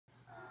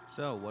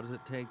So, what does it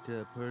take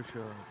to push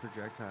a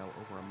projectile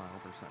over a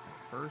mile per second?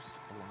 First,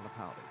 a lot of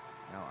powder.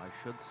 Now, I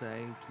should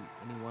say to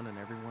anyone and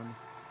everyone,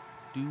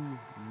 do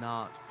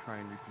not try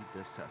and repeat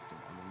this testing.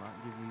 I will not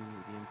give you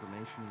the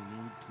information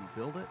you need to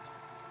build it.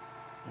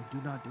 And do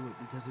not do it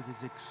because it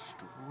is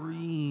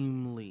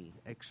extremely,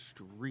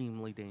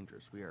 extremely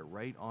dangerous. We are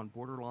right on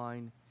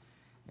borderline.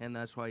 And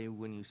that's why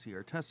when you see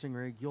our testing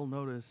rig, you'll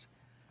notice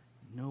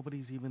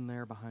nobody's even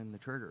there behind the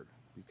trigger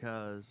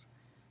because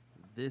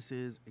this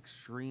is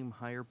extreme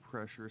higher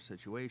pressure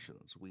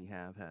situations. We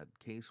have had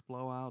case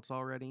blowouts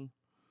already,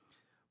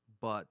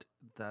 but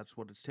that's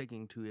what it's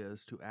taking to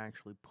is to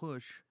actually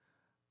push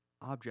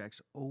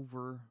objects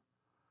over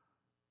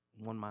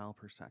 1 mile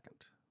per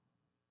second.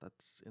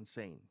 That's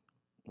insane.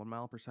 1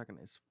 mile per second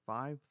is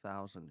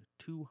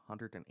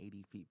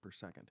 5,280 feet per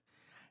second.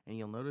 And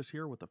you'll notice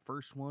here with the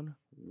first one,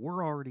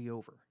 we're already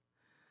over.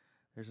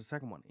 There's a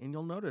second one. And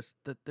you'll notice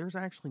that there's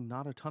actually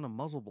not a ton of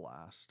muzzle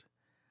blast,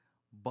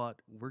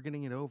 but we're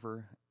getting it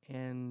over,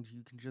 and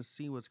you can just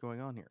see what's going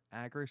on here.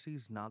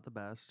 Accuracy's not the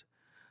best.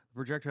 The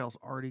projectile's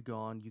already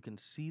gone. You can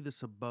see the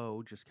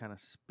sabot just kind of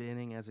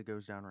spinning as it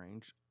goes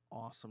downrange.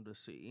 Awesome to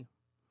see.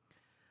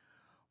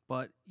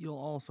 But you'll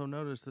also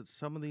notice that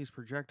some of these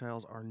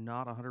projectiles are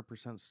not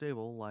 100%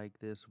 stable, like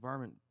this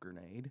varmint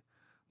grenade,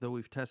 though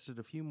we've tested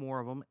a few more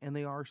of them, and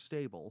they are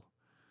stable.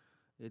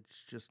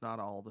 It's just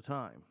not all the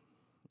time.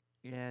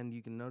 And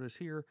you can notice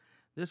here,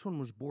 this one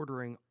was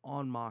bordering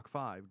on Mach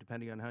 5,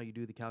 depending on how you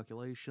do the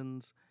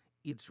calculations.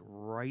 It's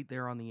right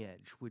there on the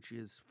edge, which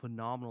is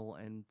phenomenal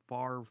and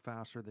far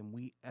faster than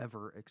we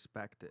ever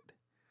expected.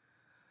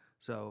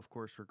 So, of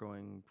course, we're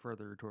going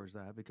further towards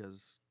that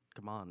because,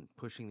 come on,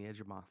 pushing the edge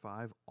of Mach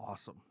 5,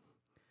 awesome.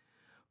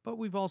 But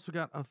we've also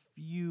got a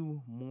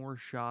few more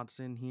shots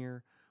in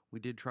here. We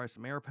did try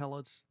some air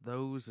pellets.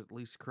 Those, at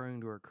least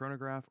according to our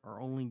chronograph, are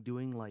only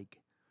doing like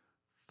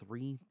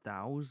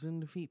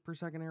 3,000 feet per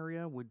second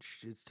area,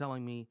 which is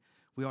telling me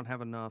we don't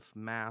have enough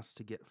mass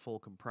to get full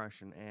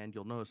compression, and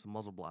you'll notice the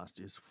muzzle blast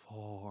is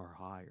far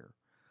higher.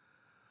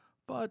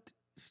 But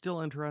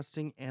still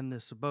interesting, and the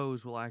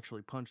sabots will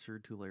actually punch through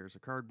 2 layers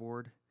of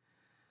cardboard.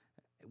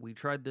 We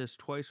tried this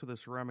twice with a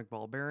ceramic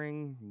ball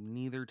bearing.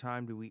 Neither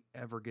time do we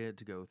ever get it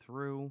to go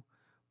through,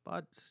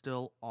 but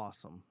still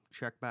awesome.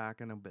 Check back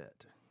in a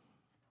bit.